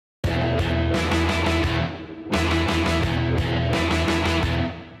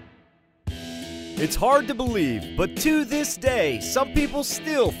It's hard to believe, but to this day, some people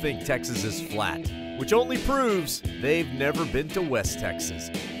still think Texas is flat, which only proves they've never been to West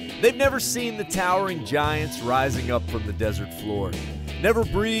Texas. They've never seen the towering giants rising up from the desert floor, never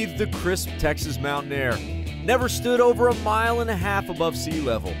breathed the crisp Texas mountain air, never stood over 1.5 miles above sea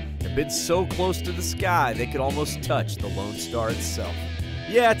level, and been so close to the sky they could almost touch the Lone Star itself.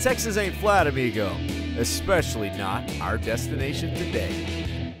 Yeah, Texas ain't flat, amigo, especially not our destination today.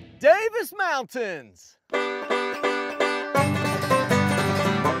 Davis Mountains!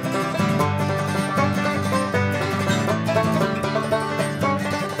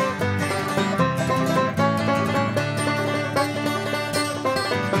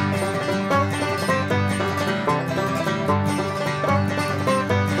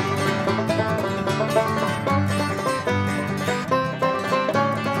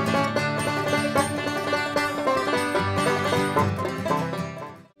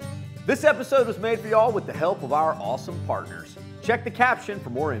 This episode was made for y'all with the help of our awesome partners. Check the caption for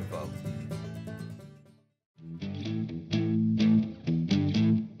more info.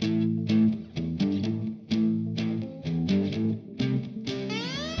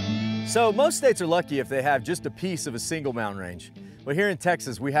 So most states are lucky if they have just a piece of a single mountain range. But here in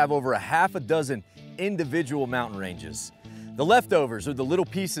Texas, we have over 6 individual mountain ranges. The leftovers, or the little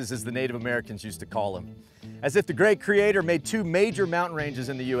pieces as the Native Americans used to call them. As if the great creator made 2 major mountain ranges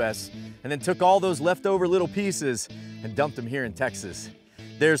in the US and then took all those leftover little pieces and dumped them here in Texas.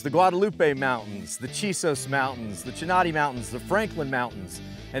 There's the Guadalupe Mountains, the Chisos Mountains, the Chinati Mountains, the Franklin Mountains,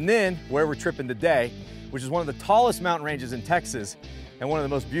 and then where we're tripping today, which is one of the tallest mountain ranges in Texas and one of the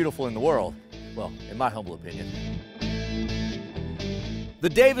most beautiful in the world. Well, in my humble opinion. The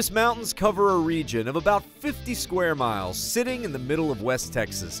Davis Mountains cover a region of about 50 square miles sitting in the middle of West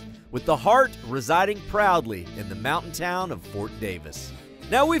Texas, with the heart residing proudly in the mountain town of Fort Davis.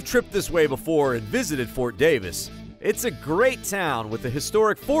 Now, we've tripped this way before and visited Fort Davis. It's a great town with a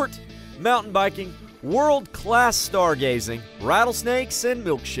historic fort, mountain biking, world-class stargazing, rattlesnakes, and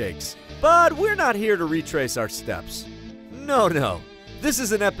milkshakes. But we're not here to retrace our steps. No. This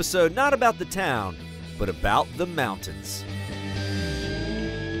is an episode not about the town, but about the mountains.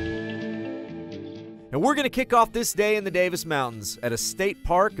 And we're going to kick off this day in the Davis Mountains at a state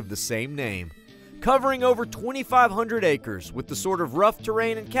park of the same name, covering over 2,500 acres with the sort of rough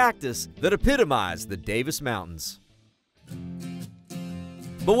terrain and cactus that epitomize the Davis Mountains.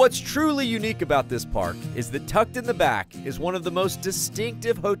 But what's truly unique about this park is that tucked in the back is one of the most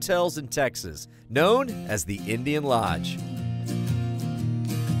distinctive hotels in Texas, known as the Indian Lodge.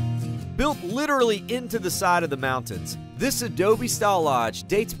 Built literally into the side of the mountains, this adobe-style lodge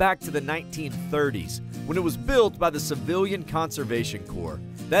dates back to the 1930s, when it was built by the Civilian Conservation Corps,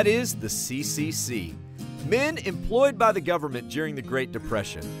 that is, the CCC. Men employed by the government during the Great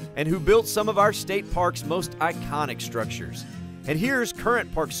Depression, and who built some of our state park's most iconic structures. And here's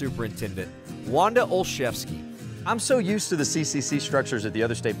current park superintendent, Wanda Olszewski. I'm so used to the CCC structures at the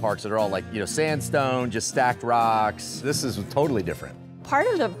other state parks that are all like, sandstone, just stacked rocks. This is totally different. Part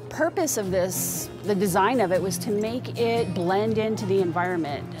of the purpose of this, the design of it, was to make it blend into the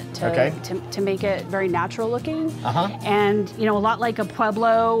environment, to make it very natural looking. And, a lot like a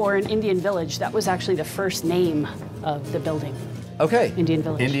pueblo or an Indian village, that was actually the first name of the building. Okay. Indian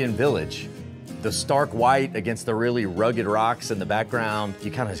village. Indian village. The stark white against the really rugged rocks in the background,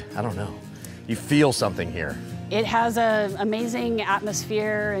 you kind of, I don't know, you feel something here. It has an amazing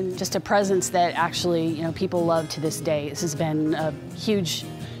atmosphere and just a presence that actually, people love to this day. This has been a huge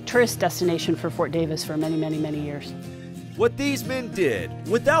tourist destination for Fort Davis for many, many, many years. What these men did,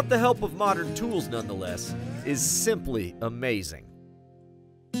 without the help of modern tools nonetheless, is simply amazing.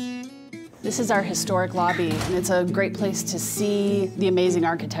 This is our historic lobby, and it's a great place to see the amazing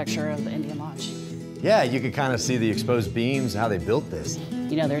architecture of the Indian Lodge. Yeah, you could kind of see the exposed beams, how they built this.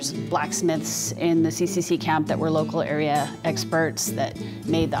 There's blacksmiths in the CCC camp that were local area experts that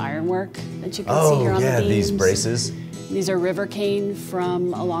made the ironwork that you can see here on the beams. These braces. These are river cane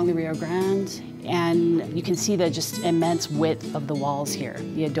from along the Rio Grande, and you can see the just immense width of the walls here.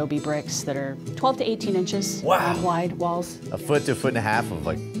 The adobe bricks that are 12 to 18 inches wide walls. 1 foot to 1.5 feet of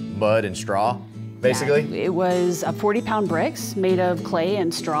like mud and straw, basically? Yeah, it was 40-pound bricks made of clay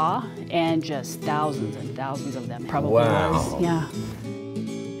and straw, and just thousands and thousands of them probably was. Yeah.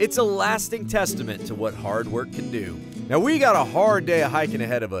 It's a lasting testament to what hard work can do. Now, we got a hard day of hiking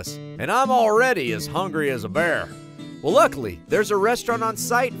ahead of us, and I'm already as hungry as a bear. Well, luckily, there's a restaurant on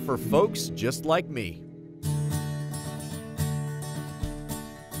site for folks just like me.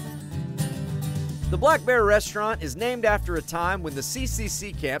 The Black Bear Restaurant is named after a time when the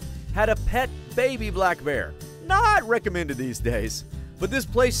CCC camp had a pet baby black bear. Not recommended these days. But this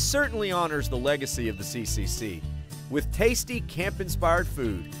place certainly honors the legacy of the CCC with tasty camp-inspired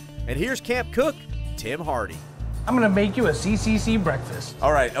food. And here's camp cook, Tim Hardy. I'm gonna make you a CCC breakfast.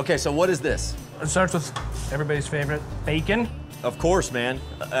 All right, okay, so what is this? It starts with everybody's favorite, bacon. Of course, man,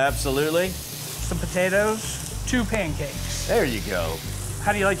 absolutely. Some potatoes, 2 pancakes. There you go.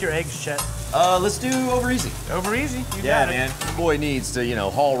 How do you like your eggs, Chet? Let's do over easy. Over easy, you Yeah, got it. man, the boy needs to,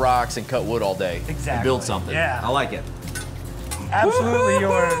 haul rocks and cut wood all day. Exactly. And build something. Yeah. I like it. Absolutely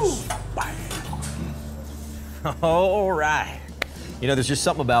yours. All right. There's just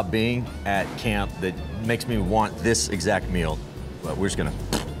something about being at camp that makes me want this exact meal. But we're just gonna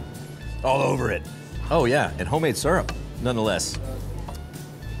all over it. Oh yeah, and homemade syrup, nonetheless.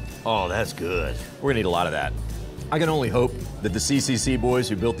 Oh, that's good. We're gonna need a lot of that. I can only hope that the CCC boys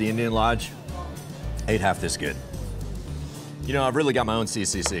who built the Indian Lodge ate half this good. I've really got my own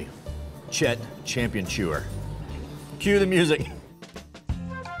CCC. Chet, Champion Chewer. Cue the music.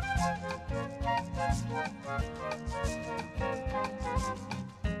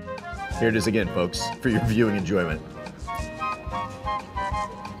 Here it is again, folks, for your viewing enjoyment.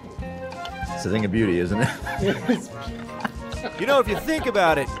 It's a thing of beauty, isn't it? If you think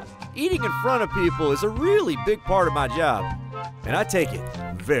about it, eating in front of people is a really big part of my job, and I take it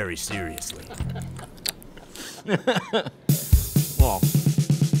very seriously. Well,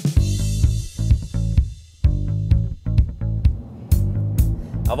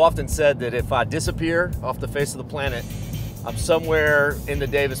 I've often said that if I disappear off the face of the planet, I'm somewhere in the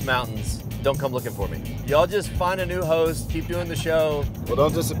Davis Mountains. Don't come looking for me. Y'all just find a new host, keep doing the show. Well,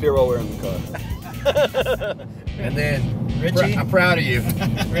 don't disappear while we're in the car. And then, Richie, I'm proud of you.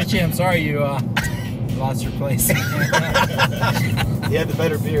 Richie, I'm sorry you lost your place. He had the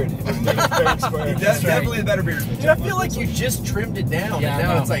better beard. He was very square. Definitely the better beard. Dude, I feel like you just trimmed it down, Yeah, and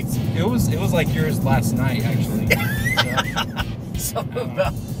now no. it's like It was like yours last night, actually. something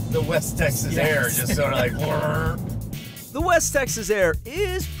about the West Texas air just sort of like. The West Texas air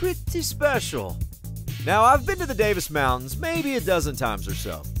is pretty special. Now, I've been to the Davis Mountains maybe a dozen times or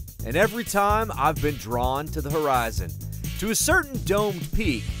so, and every time I've been drawn to the horizon, to a certain domed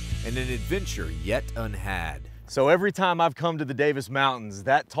peak and an adventure yet unhad. So every time I've come to the Davis Mountains,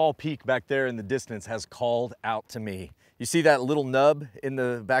 that tall peak back there in the distance has called out to me. You see that little nub in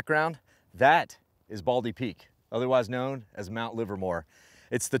the background? That is Baldy Peak, otherwise known as Mount Livermore.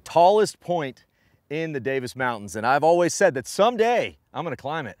 It's the tallest point in the Davis Mountains, and I've always said that someday I'm gonna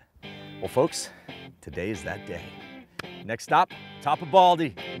climb it. Well, folks, today is that day. Next stop, top of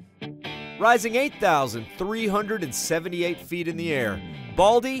Baldy. Rising 8,378 feet in the air,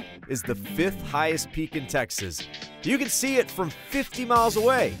 Baldy is the 5th highest peak in Texas. You can see it from 50 miles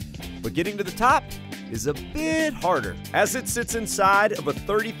away, but getting to the top is a bit harder, as it sits inside of a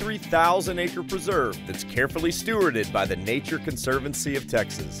 33,000-acre preserve that's carefully stewarded by the Nature Conservancy of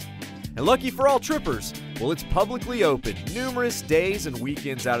Texas. And lucky for all trippers, well, it's publicly open numerous days and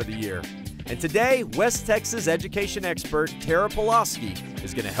weekends out of the year. And today, West Texas education expert Tara Pulaski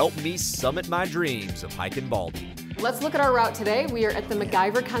is going to help me summit my dreams of hiking Baldy. Let's look at our route today. We are at the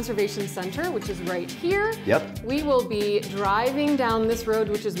MacIver Conservation Center, which is right here. Yep. We will be driving down this road,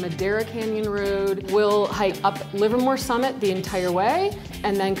 which is Madera Canyon Road. We'll hike up Livermore Summit the entire way,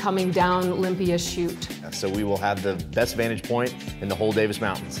 and then coming down Olympia Chute. So we will have the best vantage point in the whole Davis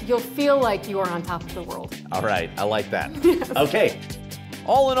Mountains. You'll feel like you are on top of the world. All right, I like that. Okay,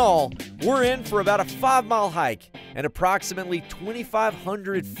 all in all, we're in for about a 5-mile hike and approximately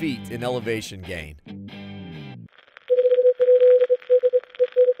 2,500 feet in elevation gain.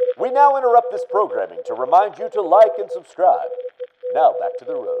 We now interrupt this programming to remind you to like and subscribe. Now back to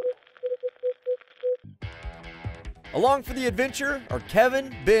the road. Along for the adventure are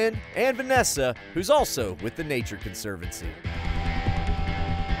Kevin, Ben, and Vanessa, who's also with the Nature Conservancy.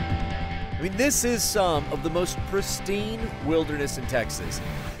 I mean, this is some of the most pristine wilderness in Texas.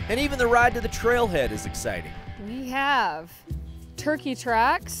 And even the ride to the trailhead is exciting. We have turkey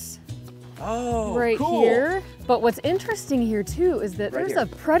tracks Oh, right cool. here. But what's interesting here too is that there's a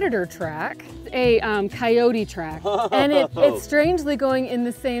predator track, a coyote track, and it's strangely going in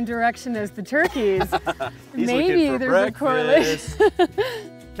the same direction as the turkeys. Maybe there's a correlation.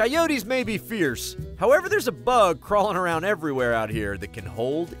 Coyotes may be fierce. However, there's a bug crawling around everywhere out here that can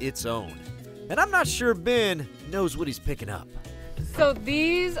hold its own. And I'm not sure Ben knows what he's picking up. So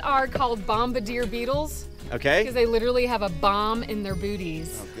these are called bombardier beetles. Okay. Because they literally have a bomb in their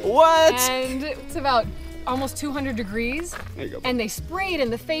booties. What? And it's about almost 200 degrees. There you go. And they spray it in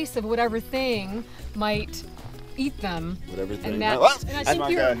the face of whatever thing might eat them. Whatever thing. And, Well, and I that's think my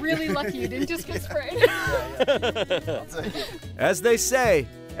you're guy. really lucky you didn't just get sprayed. As they say,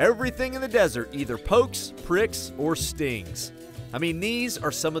 everything in the desert either pokes, pricks, or stings. I mean, these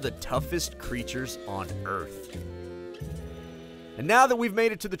are some of the toughest creatures on Earth. And now that we've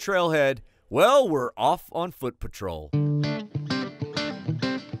made it to the trailhead, well, we're off on foot patrol.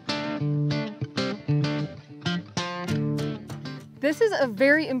 This is a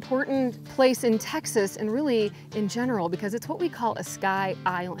very important place in Texas and really in general because it's what we call a sky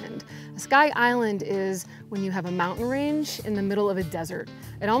island. A sky island is when you have a mountain range in the middle of a desert.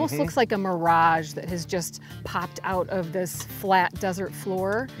 It almost looks like a mirage that has just popped out of this flat desert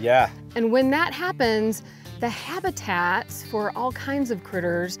floor. Yeah. And when that happens, the habitats for all kinds of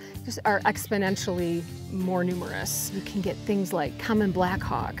critters just are exponentially more numerous. You can get things like common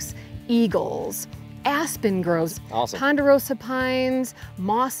blackhawks, eagles, aspen groves, ponderosa pines,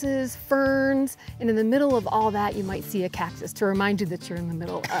 mosses, ferns, and in the middle of all that you might see a cactus to remind you that you're in the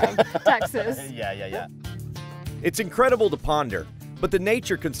middle of Texas. Yeah. It's incredible to ponder, but the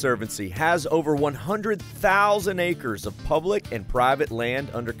Nature Conservancy has over 100,000 acres of public and private land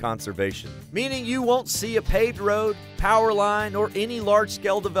under conservation, meaning you won't see a paved road, power line, or any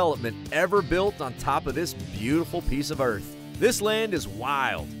large-scale development ever built on top of this beautiful piece of earth. This land is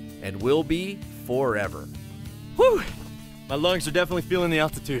wild and will be forever. Whew! My lungs are definitely feeling the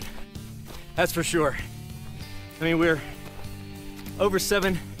altitude. That's for sure. I mean, we're over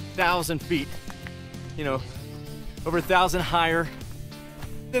 7,000 feet. You know, over 1,000 higher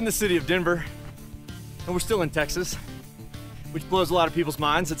than the city of Denver. And we're still in Texas, which blows a lot of people's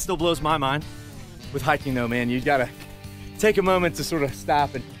minds. It still blows my mind. With hiking though, man, you gotta take a moment to sort of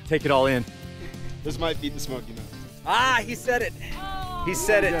stop and take it all in. This might beat the Smoky Mountains. Ah, he said it. He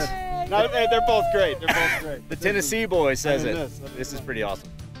said it. No, hey, they're both great. They're both great. The Tennessee boy says it. This is pretty awesome.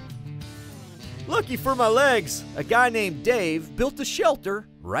 Lucky for my legs, a guy named Dave built a shelter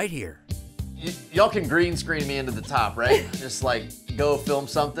right here. Y'all can green screen me into the top, right? Just like go film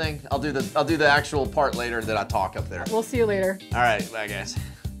something. I'll do the actual part later that I talk up there. We'll see you later. All right, bye guys.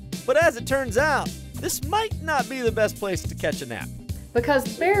 But as it turns out, this might not be the best place to catch a nap.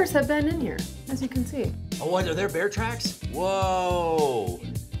 Because bears have been in here, as you can see. Oh, what, are there bear tracks? Whoa.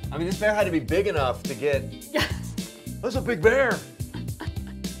 I mean, this bear had to be big enough to get... That's a big bear.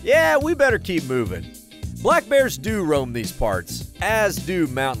 Yeah, we better keep moving. Black bears do roam these parts, as do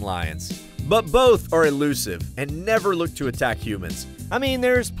mountain lions. But both are elusive and never look to attack humans. I mean,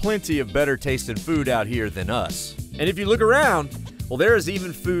 there's plenty of better tasting food out here than us. And if you look around, well, there is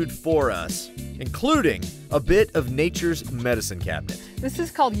even food for us, including a bit of nature's medicine cabinet. This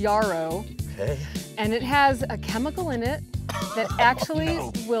is called yarrow. Okay. And it has a chemical in it that actually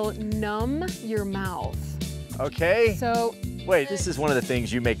will numb your mouth. Okay. So, wait, this is one of the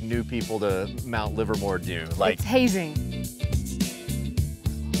things you make new people to Mount Livermore do. Like, it's hazing.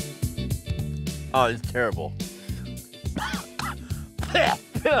 Oh, it's terrible.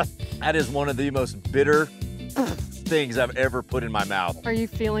 That is one of the most bitter things I've ever put in my mouth. Are you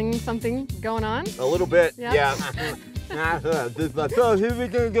feeling something going on? A little bit, yeah. This my throat. Here we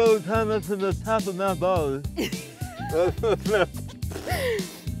can go time up to the top of my balls.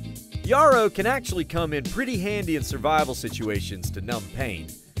 Yarrow can actually come in pretty handy in survival situations to numb pain.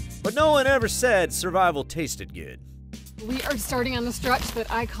 But no one ever said survival tasted good. We are starting on the stretch that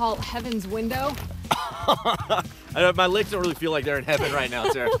I call Heaven's Window. My legs don't really feel like they're in heaven right now,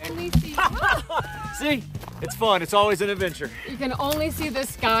 Sarah. See? It's fun. It's always an adventure. You can only see the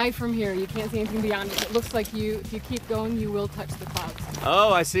sky from here. You can't see anything beyond it. It looks like if you keep going, you will touch the clouds.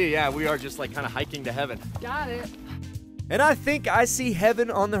 Oh, I see. Yeah, we are just like kind of hiking to heaven. Got it. And I think I see heaven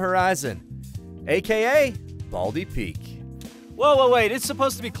on the horizon, AKA Baldy Peak. Whoa, wait. It's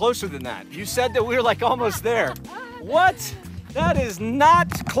supposed to be closer than that. You said that we were like almost there. What? That is not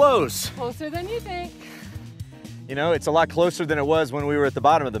close. Closer than you think. You know, it's a lot closer than it was when we were at the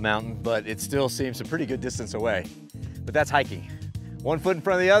bottom of the mountain, but it still seems a pretty good distance away. But that's hiking. One foot in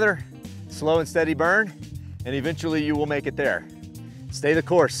front of the other, slow and steady burn, and eventually you will make it there. Stay the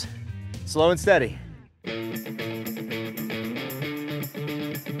course, slow and steady.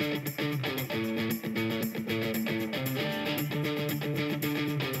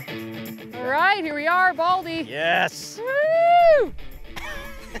 All right, here we are, Baldy. Yes. Woo!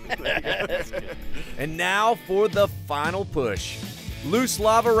 And now for the final push. Loose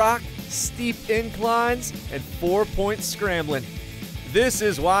lava rock, steep inclines, and 4-point scrambling. This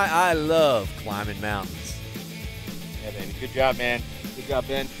is why I love climbing mountains. Yeah, baby. Good job, man. Good job,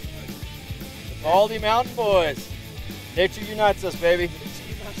 Ben. All the mountain boys. Nature unites us, baby.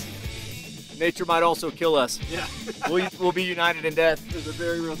 Nature might also kill us. Yeah. We'll be united in death. There's a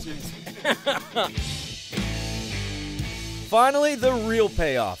very real chance. Finally, the real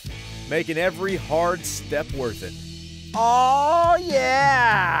payoff, making every hard step worth it. Oh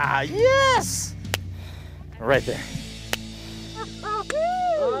yeah, yes! Right there.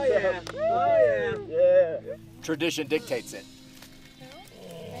 Oh yeah. Oh yeah. Yeah. Tradition dictates it.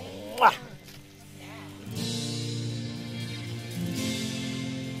 Mwah.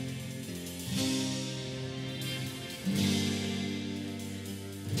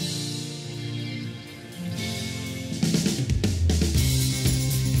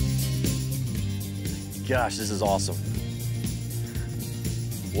 Gosh, this is awesome.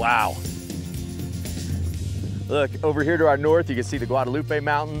 Wow. Look, over here to our north, you can see the Guadalupe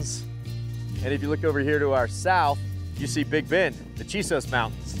Mountains. And if you look over here to our south, you see Big Bend, the Chisos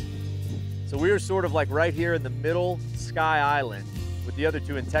Mountains. So we are sort of like right here in the middle Sky Island with the other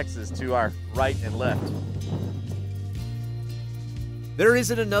two in Texas to our right and left. There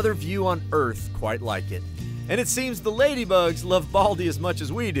isn't another view on Earth quite like it. And it seems the ladybugs love Baldy as much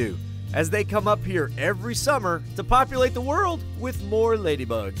as we do, as they come up here every summer to populate the world with more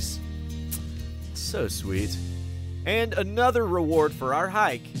ladybugs. So sweet. And another reward for our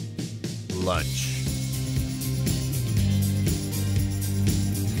hike, lunch.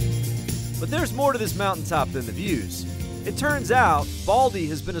 But there's more to this mountaintop than the views. It turns out Baldy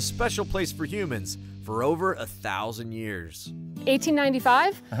has been a special place for humans for over 1,000 years.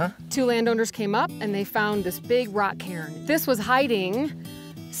 1895, two landowners came up and they found this big rock cairn. This was hiding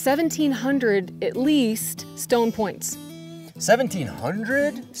 1,700 at least stone points.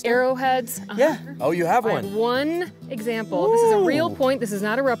 1,700? Arrowheads. Yeah. Oh, you have I one. have one example. Ooh. This is a real point. This is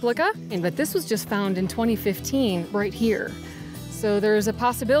not a replica. But this was just found in 2015 right here. So there's a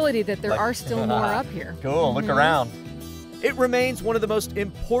possibility that there are still more up here. Cool, look around. It remains one of the most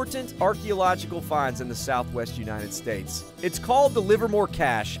important archaeological finds in the southwest United States. It's called the Livermore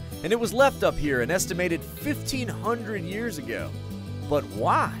Cache, and it was left up here an estimated 1,500 years ago. But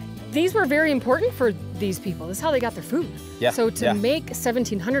why? These were very important for these people. This is how they got their food. Yeah, so to make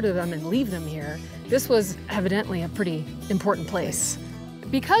 1,700 of them and leave them here, this was evidently a pretty important place.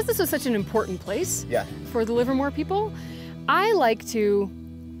 Because this was such an important place for the Livermore people, I like to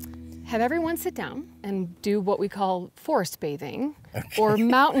have everyone sit down and do what we call forest bathing or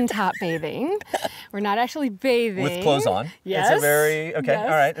mountaintop bathing. We're not actually bathing. With clothes on. Yes. It's a very, all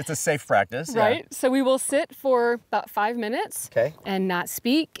right, it's a safe practice. Right, so we will sit for about 5 minutes Okay. and not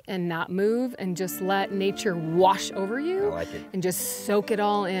speak and not move and just let nature wash over you. I like it. And just soak it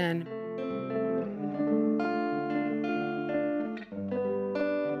all in.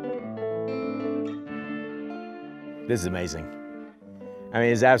 This is amazing. I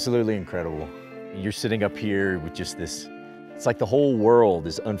mean, it's absolutely incredible. You're sitting up here with just this, it's like the whole world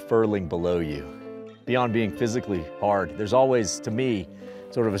is unfurling below you. Beyond being physically hard, there's always, to me,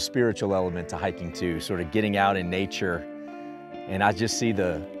 sort of a spiritual element to hiking too, sort of getting out in nature. And I just see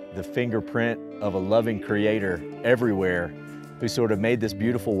the fingerprint of a loving creator everywhere who sort of made this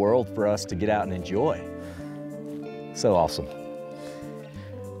beautiful world for us to get out and enjoy. So awesome.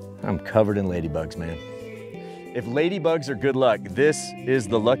 I'm covered in ladybugs, man. If ladybugs are good luck, this is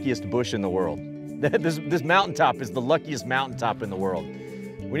the luckiest bush in the world. This mountaintop is the luckiest mountaintop in the world.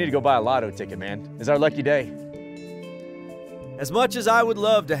 We need to go buy a lotto ticket, man. It's our lucky day. As much as I would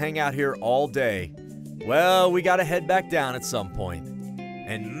love to hang out here all day, well, we gotta head back down at some point.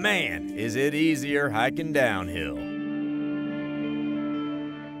 And man, is it easier hiking downhill.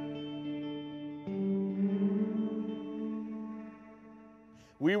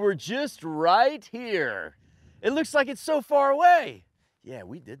 We were just right here. It looks like it's so far away. Yeah,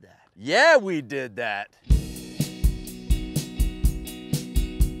 we did that. Yeah, we did that.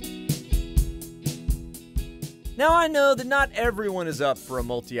 Now I know that not everyone is up for a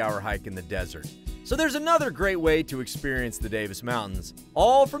multi-hour hike in the desert. So there's another great way to experience the Davis Mountains,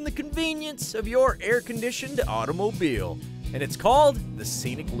 all from the convenience of your air-conditioned automobile. And it's called the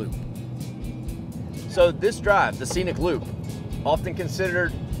Scenic Loop. So this drive, the Scenic Loop, often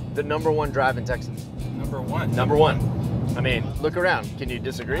considered the #1 drive in Texas. Number one. Number one. I mean, look around. Can you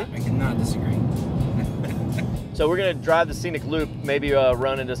disagree? I cannot disagree. So we're gonna drive the Scenic Loop, maybe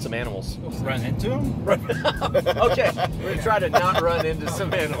run into some animals. Run into them? Okay, we're gonna try to not run into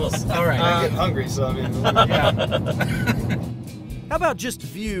some animals. All right. I get hungry, so I mean, Yeah. How about just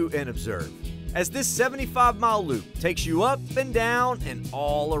view and observe? As this 75-mile loop takes you up and down and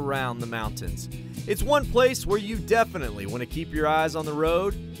all around the mountains. It's one place where you definitely want to keep your eyes on the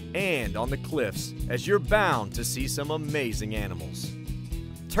road and on the cliffs, as you're bound to see some amazing animals.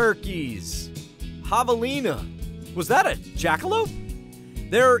 Turkeys, javelina. Was that a jackalope?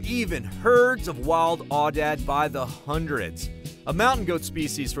 There are even herds of wild aoudad by the hundreds, a mountain goat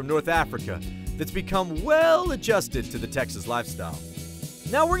species from North Africa that's become well adjusted to the Texas lifestyle.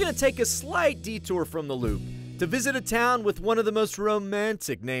 Now we're going to take a slight detour from the loop to visit a town with one of the most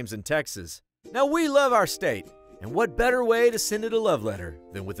romantic names in Texas. Now we love our state, And what better way to send it a love letter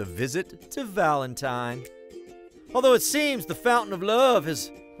than with a visit to Valentine? Although it seems the fountain of love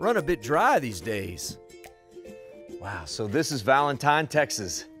has run a bit dry these days. Wow, so this is Valentine,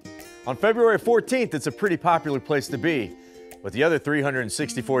 Texas. On February 14th, it's a pretty popular place to be. But the other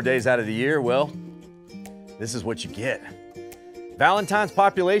 364 days out of the year, well, this is what you get. Valentine's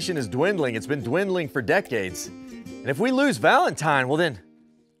population is dwindling. It's been dwindling for decades. And if we lose Valentine, well then,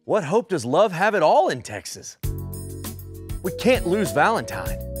 what hope does love have at all in Texas? We can't lose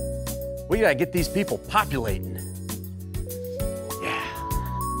Valentine. We gotta get these people populating. Yeah.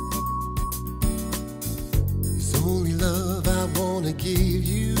 It's only love I wanna give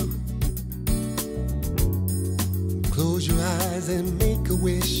you. Close your eyes and make a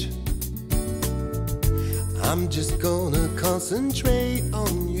wish. I'm just gonna concentrate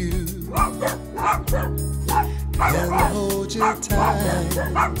on you and hold you tight.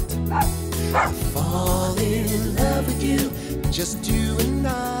 I fall in love with you, just you and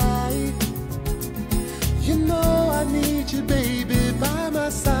I. You know I need you, baby, by my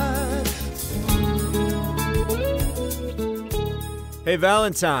side. Hey,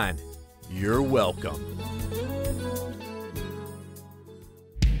 Valentine, you're welcome.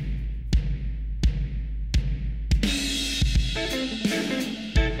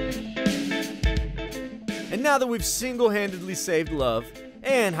 And now that we've single-handedly saved love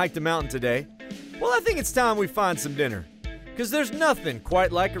and hiked a mountain today, well, I think it's time we find some dinner. Because there's nothing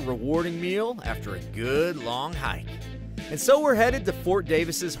quite like a rewarding meal after a good long hike. And so we're headed to Fort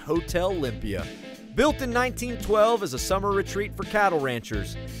Davis's Hotel Olympia. Built in 1912 as a summer retreat for cattle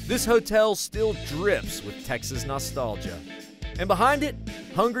ranchers, this hotel still drips with Texas nostalgia. And behind it,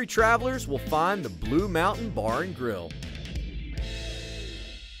 hungry travelers will find the Blue Mountain Bar and Grill.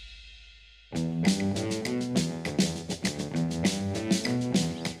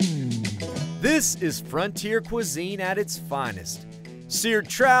 This is frontier cuisine at its finest. Seared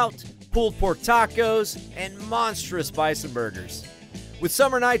trout, pulled pork tacos, and monstrous bison burgers. With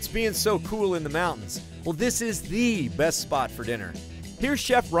summer nights being so cool in the mountains, well, this is the best spot for dinner. Here's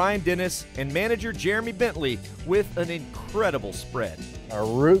Chef Ryan Dennis and manager Jeremy Bentley with an incredible spread. A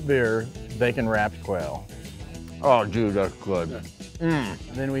root beer bacon wrapped quail. Oh, dude, that's good. And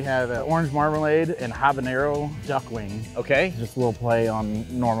then we have orange marmalade and habanero duck wing. Okay. Just a little play on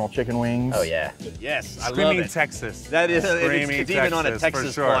normal chicken wings. Oh, yeah. Yes, I love Screaming it. Texas. That is, Screaming it's even on a Texas, Texas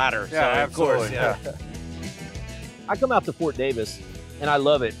for sure. platter. Yeah, so absolutely. Of course, yeah. I come out to Fort Davis, and I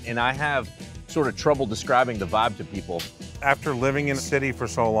love it, and I have sort of trouble describing the vibe to people. After living in a city for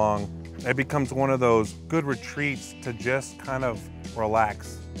so long, it becomes one of those good retreats to just kind of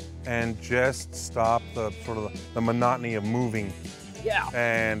relax and just stop the sort of the monotony of moving. Yeah.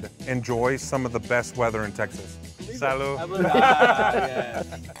 And enjoy some of the best weather in Texas. Salud.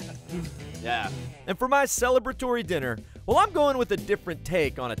 Yeah. And for my celebratory dinner, well, I'm going with a different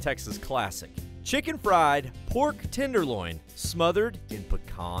take on a Texas classic. Chicken fried pork tenderloin smothered in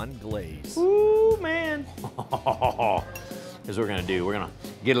pecan glaze. Ooh, man. Here's what we're gonna do. We're gonna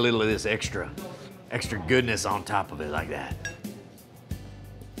get a little of this extra goodness on top of it like that.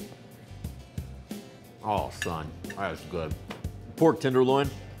 Oh, son, that's good. Pork tenderloin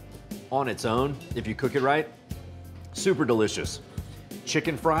on its own, if you cook it right, super delicious.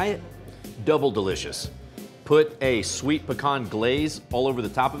 Chicken fry it, double delicious. Put a sweet pecan glaze all over the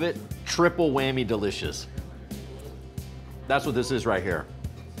top of it, triple whammy delicious. That's what this is right here.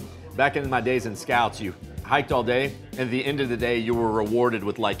 Back in my days in Scouts, you hiked all day, and at the end of the day, you were rewarded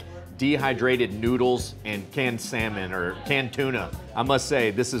with like dehydrated noodles and canned salmon or canned tuna. I must say,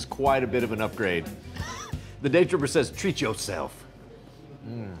 this is quite a bit of an upgrade. The day tripper says, treat yourself.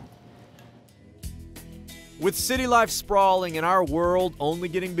 With city life sprawling and our world only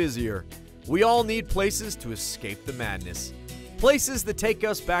getting busier, we all need places to escape the madness. Places that take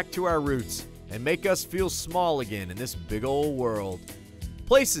us back to our roots and make us feel small again in this big old world.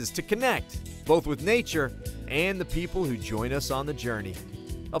 Places to connect, both with nature and the people who join us on the journey.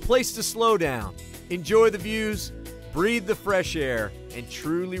 A place to slow down, enjoy the views, breathe the fresh air, and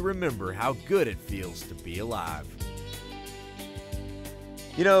truly remember how good it feels to be alive.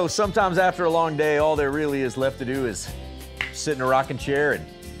 You know, sometimes after a long day, all there really is left to do is sit in a rocking chair and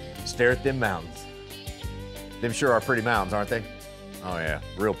stare at them mountains. Them sure are pretty mountains, aren't they? Oh yeah,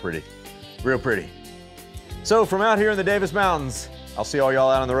 real pretty, real pretty. So from out here in the Davis Mountains, I'll see all y'all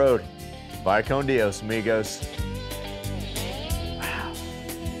out on the road. Bye con Dios, amigos. Wow,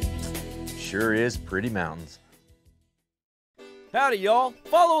 sure is pretty mountains. Howdy, y'all.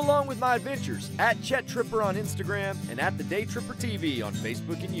 Follow along with my adventures at Chet Tripper on Instagram and at The Day Tripper TV on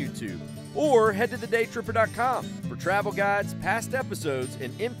Facebook and YouTube. Or head to thedaytripper.com for travel guides, past episodes,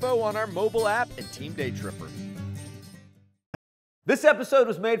 and info on our mobile app and Team Day Tripper. This episode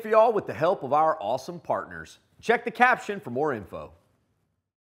was made for y'all with the help of our awesome partners. Check the caption for more info.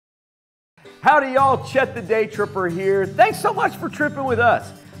 Howdy y'all, Chet the Day Tripper here. Thanks so much for tripping with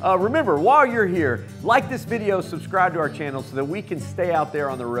us. Remember, while you're here, like this video, subscribe to our channel so that we can stay out there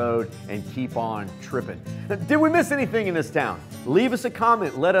on the road and keep on tripping. Did we miss anything in this town? Leave us a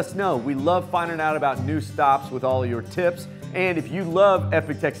comment, let us know. We love finding out about new stops with all of your tips. And if you love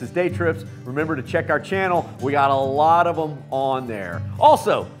Epic Texas Day Trips, remember to check our channel. We got a lot of them on there.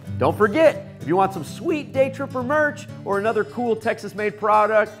 Also, don't forget, if you want some sweet Day Tripper merch or another cool Texas-made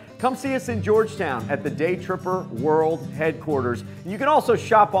product, come see us in Georgetown at the Day Tripper World Headquarters. You can also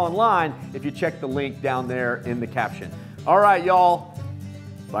shop online if you check the link down there in the caption. All right, y'all.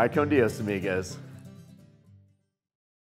 Bye con Dios, amigos.